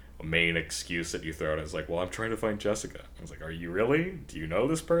main excuse that you throw out is like, well, I'm trying to find Jessica. I was like, are you really? Do you know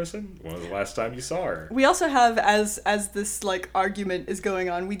this person? When was the last time you saw her? We also have, as this like argument is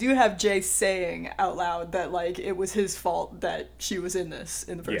going on, we do have Jay saying out loud that like it was his fault that she was in this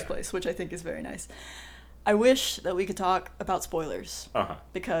in the first place, which I think is very nice. I wish that we could talk about spoilers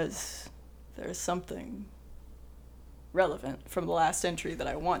because there's something relevant from the last entry that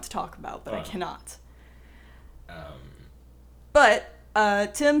I want to talk about, but I cannot. But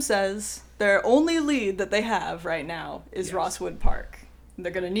Tim says their only lead that they have right now is Rosswood Park.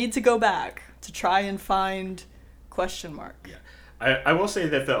 They're going to need to go back to try and find ? Yeah. I will say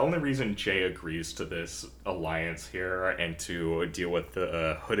that the only reason Jay agrees to this alliance here and to deal with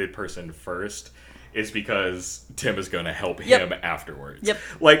the hooded person first is because Tim is going to help Yep. him afterwards. Yep.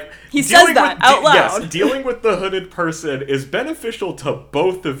 Like He says dealing that with- out loud. Yes, dealing with the hooded person is beneficial to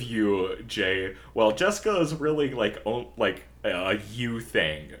both of you, Jay. While Jessica is really like a you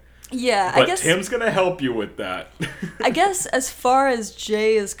thing. Yeah, But I guess Tim's gonna help you with that. I guess as far as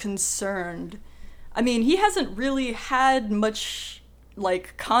Jay is concerned, I mean, he hasn't really had much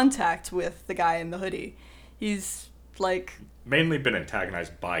like contact with the guy in the hoodie. He's like Mainly been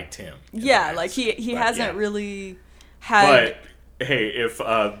antagonized by Tim. in yeah, the like past. he But, hasn't yeah. really had But hey, if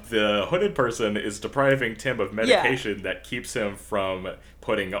the hooded person is depriving Tim of medication that keeps him from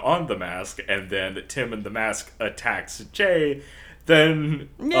putting on the mask, and then Tim in the mask attacks Jay, then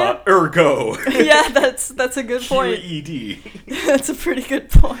Yeah. ergo. yeah, that's a good point. QED. That's a pretty good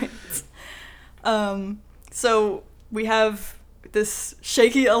point. So we have this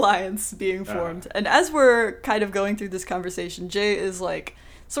shaky alliance being formed, and as we're kind of going through this conversation, Jay is like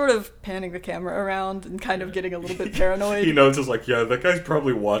sort of panning the camera around and kind of getting a little bit paranoid. He knows, it's like, yeah, that guy's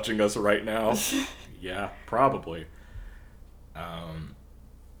probably watching us right now. Yeah, probably.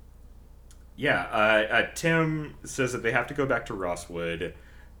 Tim says that they have to go back to Rosswood,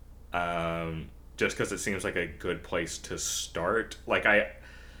 just because it seems like a good place to start.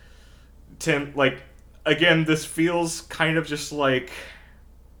 Tim, again, this feels kind of just like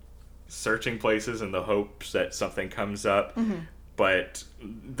searching places in the hopes that something comes up. But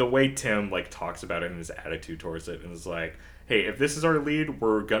the way Tim talks about it and his attitude towards it, and is like, hey, if this is our lead,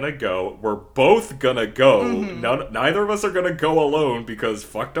 we're gonna go. We're both gonna go. Neither of us are gonna go alone because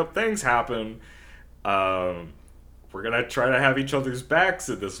fucked up things happen. We're gonna try to have each other's backs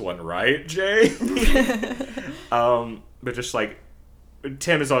in this one, right, Jay? But just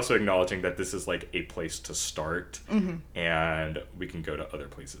Tim is also acknowledging that this is a place to start, and we can go to other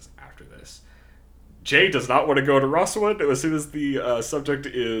places after this. Jay does not want to go to Rosswood. As soon as the subject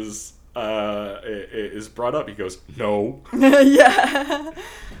is brought up, he goes, no. yeah.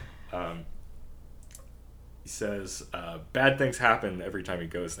 He says, bad things happen every time he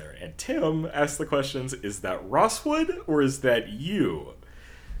goes there. And Tim asks the questions, is that Rosswood or is that you?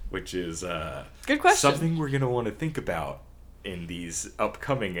 Which is Good question. something we're going to want to think about in these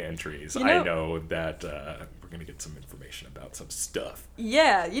upcoming entries. You know- I know that we're going to get some information about some stuff.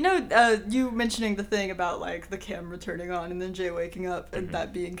 Yeah, you mentioning the thing about the camera turning on and then Jay waking up and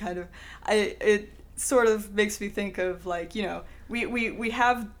that being kind of, it sort of makes me think of we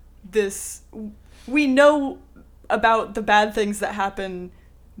have this, we know about the bad things that happen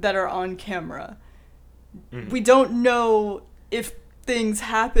that are on camera. We don't know if things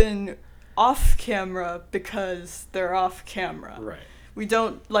happen off camera because they're off camera. Right. We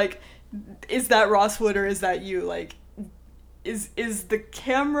don't is that Rosswood or is that you? Is the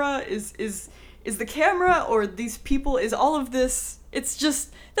camera is the camera or these people, is all of this, there's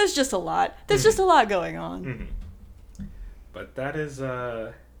just a lot. There's just a lot going on. But that's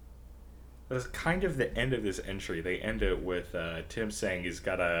kind of the end of this entry. They end it with Tim saying he's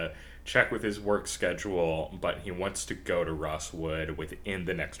got to check with his work schedule, but he wants to go to Rosswood within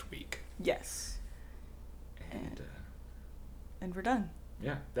the next week. Yes. And And we're done.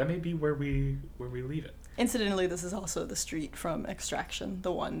 yeah, that may be where we leave it. Incidentally, this is also the street from Extraction,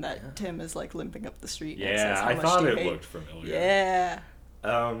 the one that Tim is limping up the street. And Yeah, says, "How I much thought do you it hate?" looked familiar. Yeah.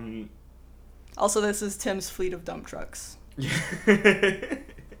 Um. Also, this is Tim's fleet of dump trucks.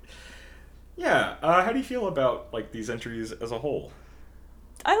 Yeah. How do you feel about these entries as a whole?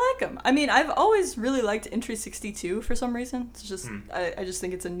 I like them. I mean, I've always really liked Entry 62 for some reason. It's just I just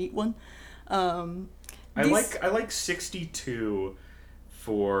think it's a neat one. I like 62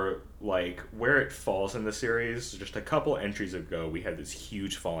 for where it falls in the series. Just a couple entries ago, we had this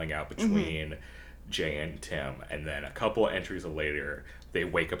huge falling out between Jay and Tim, and then a couple entries later, they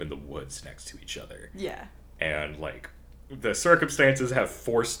wake up in the woods next to each other. Yeah. And the circumstances have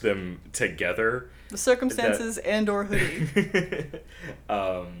forced them together. The circumstances and or hoodie.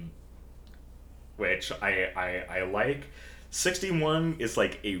 Which I like. 61 is a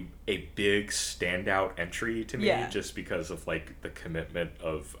big standout entry to me, Yeah. just because of the commitment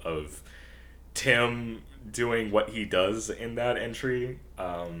of Tim doing what he does in that entry.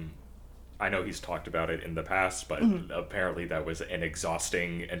 I know he's talked about it in the past, but apparently that was an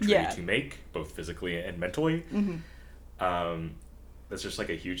exhausting entry to make, both physically and mentally. That's just a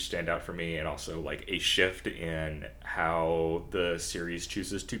huge standout for me, and also a shift in how the series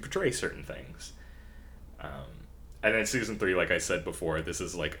chooses to portray certain things. And then season 3, like I said before, this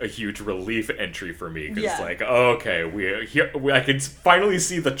is a huge relief entry for me, because it's okay, I can finally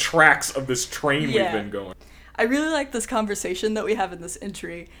see the tracks of this train we've been going. I really like this conversation that we have in this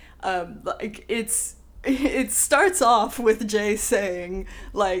entry. it starts off with Jay saying,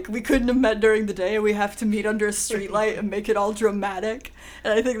 like, we couldn't have met during the day, we have to meet under a streetlight and make it all dramatic.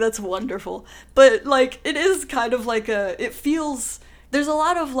 And I think that's wonderful. But, like, it is kind of like it feels, there's a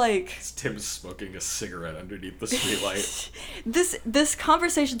lot of, like... Tim's smoking a cigarette underneath the streetlight. This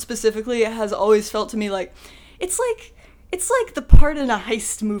conversation specifically has always felt to me like, it's like the part in a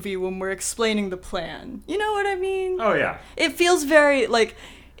heist movie when we're explaining the plan. You know what I mean? Oh, yeah. It feels very, like,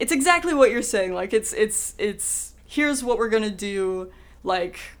 it's exactly what you're saying. Like, it's here's what we're gonna do.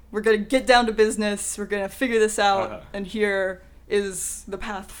 Like, we're gonna get down to business. We're gonna figure this out. And here is the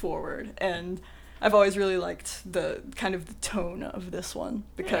path forward. And I've always really liked the kind of the tone of this one,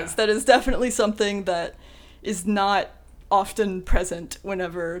 because that is definitely something that is not often present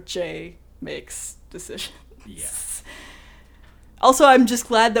whenever Jay makes decisions. Yeah. Also, I'm just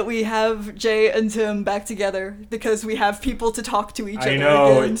glad that we have Jay and Tim back together, because we have people to talk to each other again. I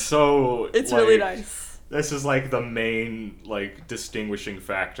know, it's really nice. This is like the main like distinguishing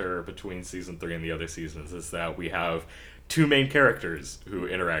factor between season 3 and the other seasons, is that we have two main characters who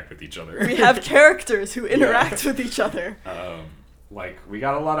interact with each other. We have characters who interact with each other. Like, we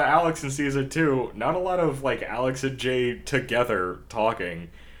got a lot of Alex in season 2, not a lot of like Alex and Jay together talking.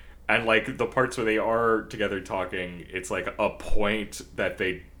 And, like, the parts where they are together talking, it's, like, a point that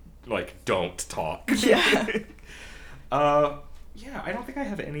they, like, don't talk. Yeah. Yeah, I don't think I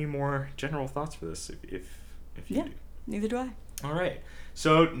have any more general thoughts for this, if you do. Neither do I. All right.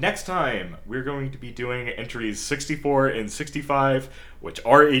 So, next time, we're going to be doing entries 64 and 65, which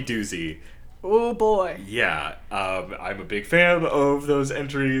are a doozy. Oh, boy. Yeah. I'm a big fan of those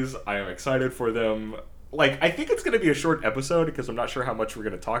entries. I am excited for them. Like, I think it's going to be a short episode because I'm not sure how much we're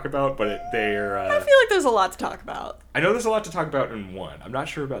going to talk about, but they're... I feel like there's a lot to talk about. I know there's a lot to talk about in one. I'm not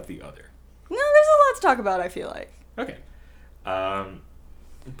sure about the other. No, there's a lot to talk about, I feel like. Okay.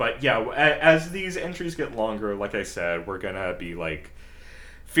 But yeah, as these entries get longer, like I said, we're going to be, like,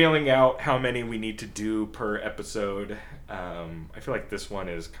 feeling out how many we need to do per episode. I feel like this one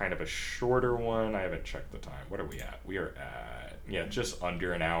is kind of a shorter one. I haven't checked the time. What are we at? We are at, just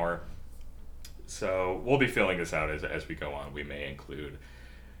under an hour. So we'll be filling this out as we go on. We may include,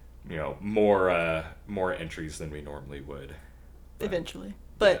 more entries than we normally would. Eventually.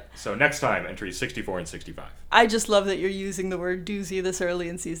 But yeah. So next time, entries 64 and 65. I just love that you're using the word doozy this early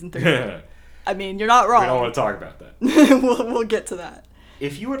in season 3. I mean, you're not wrong. We don't want to talk about that. we'll get to that.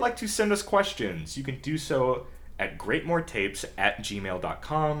 If you would like to send us questions, you can do so at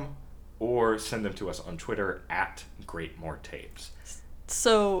greatmoretapes@gmail.com or send them to us on Twitter @greatmoretapes.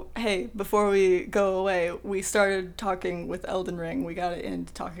 So, hey, before we go away, we started talking with Elden Ring. We got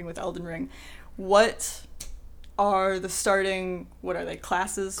into talking with Elden Ring. What are the starting,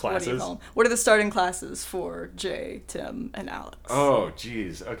 classes? What do you call them? What are the starting classes for Jay, Tim, and Alex? Oh,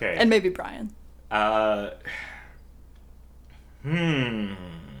 geez. Okay. And maybe Brian. I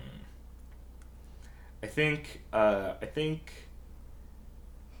think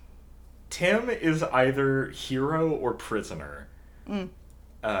Tim is either hero or prisoner.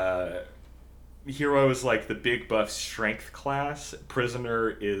 Hero is like the big buff strength class. Prisoner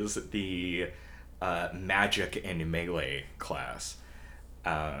is the magic and melee class.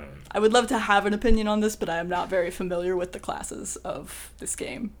 I would love to have an opinion on this, but I am not very familiar with the classes of this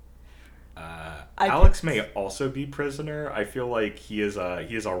game. Alex may also be prisoner. I feel like he is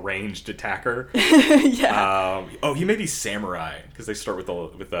a ranged attacker. Yeah. He may be samurai because they start with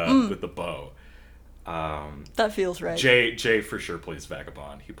the bow. That feels right. Jay for sure plays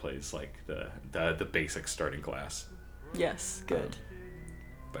vagabond. He plays like the basic starting class. Yes, good.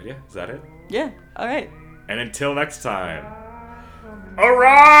 But yeah, is that it? Yeah. All right. And until next time,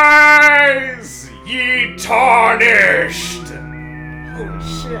 arise, ye tarnished. Holy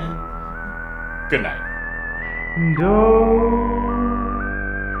shit. Good night. And oh,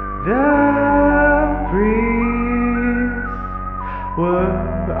 the priests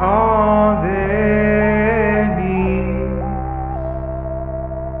were on their knees,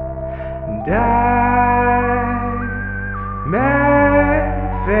 and I met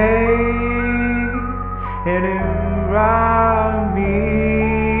faith, and around me